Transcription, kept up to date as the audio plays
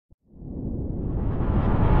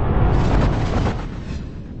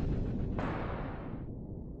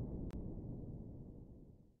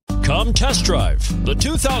Come test drive the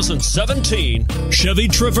 2017 Chevy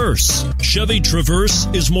Traverse. Chevy Traverse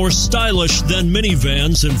is more stylish than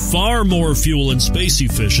minivans and far more fuel and space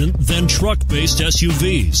efficient than truck-based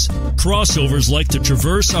SUVs. Crossovers like the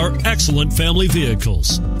Traverse are excellent family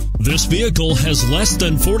vehicles. This vehicle has less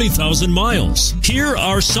than 40,000 miles. Here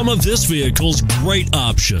are some of this vehicle's great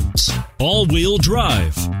options: all-wheel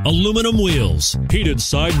drive, aluminum wheels, heated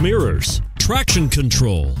side mirrors, traction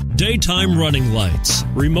control, daytime running lights,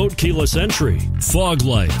 remote keyless entry, fog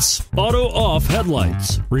lights, auto-off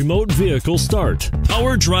headlights, remote vehicle start,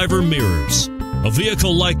 power driver mirrors. A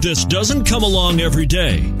vehicle like this doesn't come along every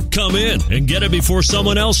day. Come in and get it before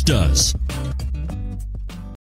someone else does.